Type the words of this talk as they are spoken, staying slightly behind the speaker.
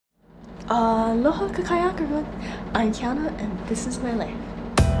Aloha kakaya everyone. I'm Kiana and this is my life.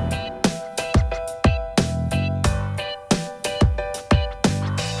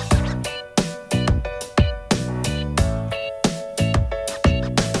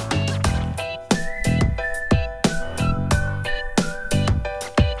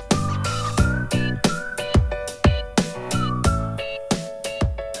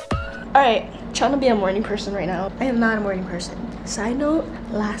 Alright, trying to be a morning person right now. I am not a morning person. Side note,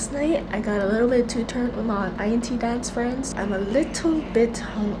 last night I got a little bit too turned with my INT dance friends. I'm a little bit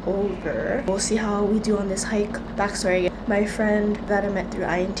hungover. We'll see how we do on this hike. Backstory, my friend that I met through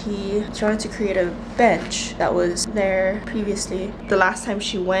INT, she wanted to create a bench that was there previously. The last time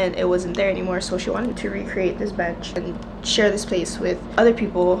she went, it wasn't there anymore, so she wanted to recreate this bench and share this place with other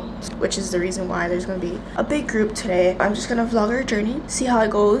people, which is the reason why there's gonna be a big group today. I'm just gonna vlog our journey, see how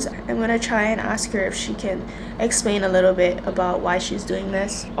it goes. I'm gonna try and ask her if she can explain a little bit about why she's doing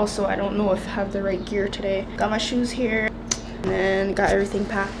this. Also, I don't know if I have the right gear today. Got my shoes here and then got everything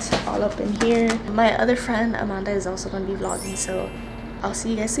packed all up in here. My other friend Amanda is also gonna be vlogging, so I'll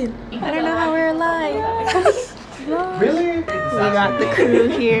see you guys soon. I don't know how we're alive. Really? We got the crew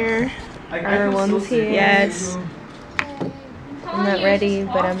here. Everyone's here. Yes. I'm not ready,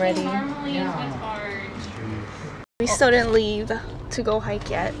 but I'm ready. We still didn't leave to go hike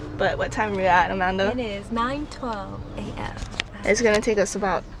yet, but what time are we at, Amanda? It is 9:12 a.m. It's gonna take us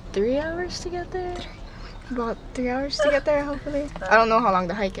about 3 hours to get there. About 3 hours to get there, hopefully. I don't know how long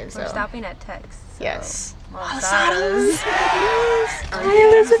the hike is, We're though. stopping at Tex. So. Yes. Malasadas. Hi,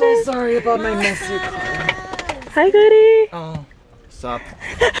 Elizabeth. I'm so sorry about my messy car. Hi, Goody. Oh, stop.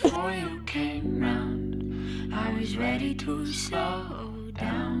 Before you came round, I was ready to slow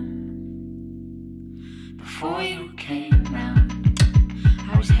down. Before you came round,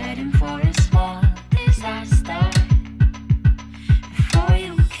 I was heading for a small disaster. Before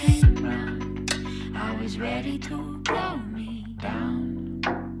you came round, I was ready to blow me down.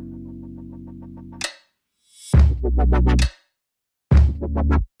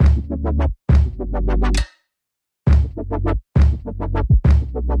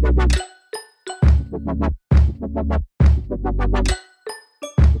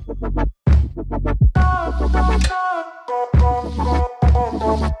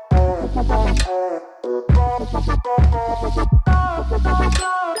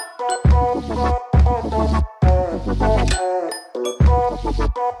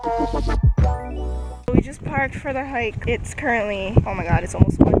 We just parked for the hike. It's currently, oh my god, it's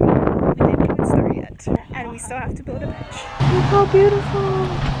almost 1 p.m. We didn't even start yet. And we still have to build a bench. Look how beautiful.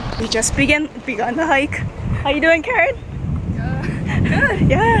 We just begun the hike. How you doing, Karen? Good.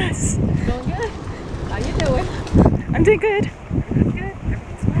 Yes. Doing good. How you doing? I'm doing good. Good.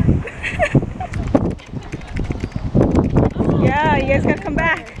 Everything's fine. Yeah, you guys gotta come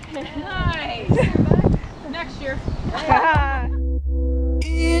back. Nice. Next year.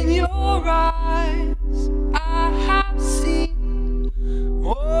 In your eyes, I have seen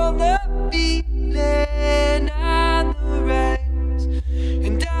all the feeling and the rays,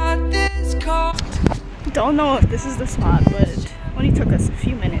 and at this cost. Don't know if this is the spot, but it only took us a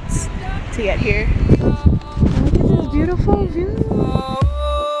few minutes to get here. Look at this beautiful view.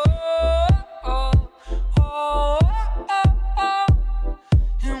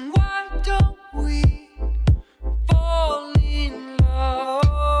 And why don't we fall in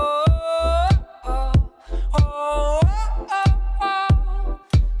love?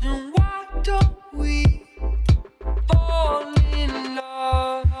 And why don't we fall in love?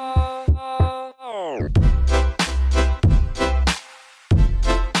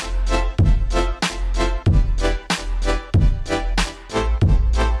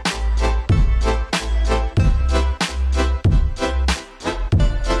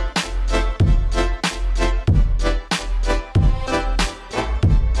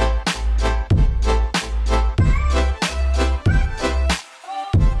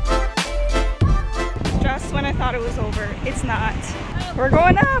 Just when I thought it was over, it's not. We're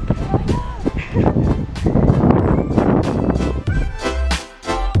going up.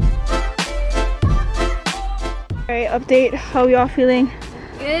 Alright, update. How y'all feeling?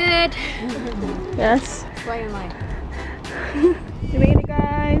 Good. Yes. Why am I? We made it,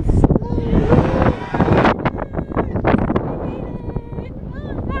 guys.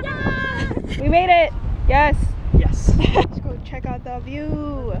 We made it. Yes. Yes. Let's go check out the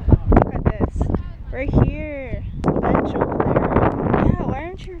view. Look at this. Right here. Bench over there. Yeah, why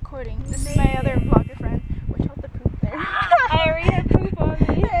aren't you recording? This is my other vlogger friend. Watch out the poop there. I already had poop on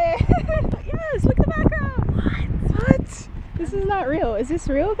me. Yes, look at the background. What? This is not real. Is this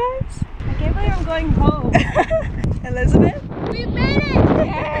real, guys? I can't believe I'm going home. Elizabeth? We made it!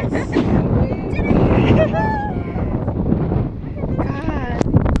 Yes!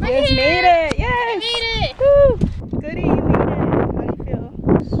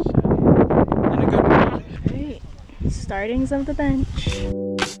 partings of the bench.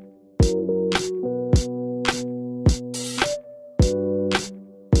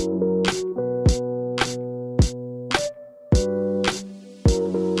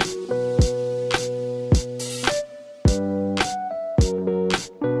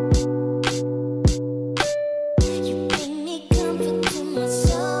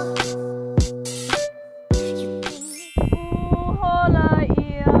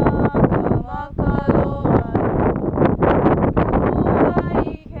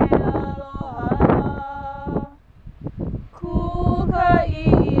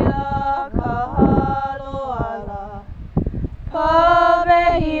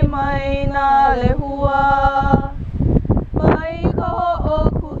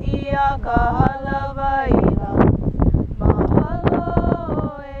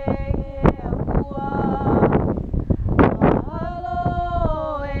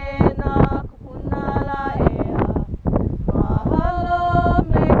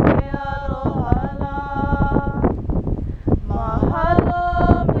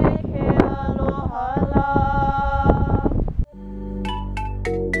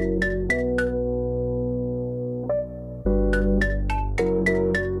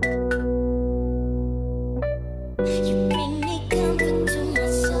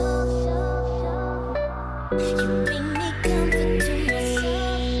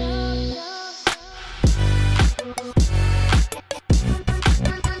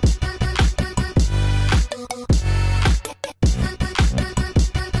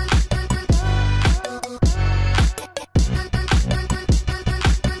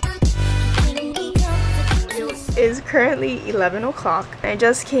 It's currently 11 o'clock. I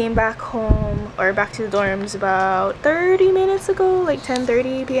just came back home, or back to the dorms, about 30 minutes ago, like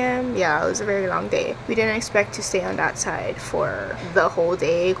 10:30 p.m. Yeah, it was a very long day. We didn't expect to stay on that side for the whole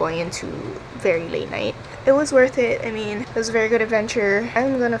day, going into very late night. It was worth it. I mean, it was a very good adventure.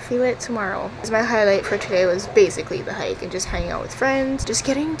 I'm gonna feel it tomorrow. My highlight for today was basically the hike and just hanging out with friends, just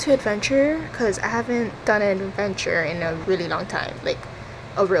getting to adventure, because I haven't done an adventure in a really long time, like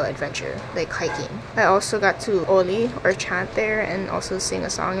a real adventure, like hiking. I also got to Oli, or chant there, and also sing a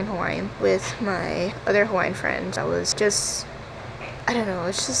song in Hawaiian with my other Hawaiian friend. That was just, I don't know,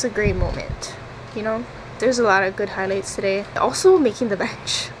 it's just a great moment, you know? There's a lot of good highlights today. Also making the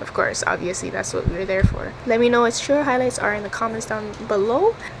bench, of course, obviously that's what we were there for. Let me know what your highlights are in the comments down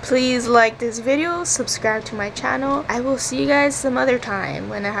below. Please like this video, subscribe to my channel. I will see you guys some other time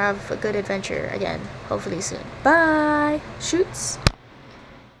when I have a good adventure again, hopefully soon. Bye! Shoots!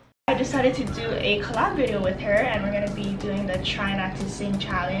 I decided to do a collab video with her, and we're gonna be doing the try not to sing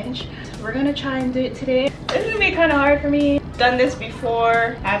challenge. We're gonna try and do it today. This is gonna be kind of hard for me. Done this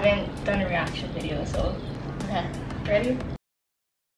before, haven't done a reaction video, so okay, ready?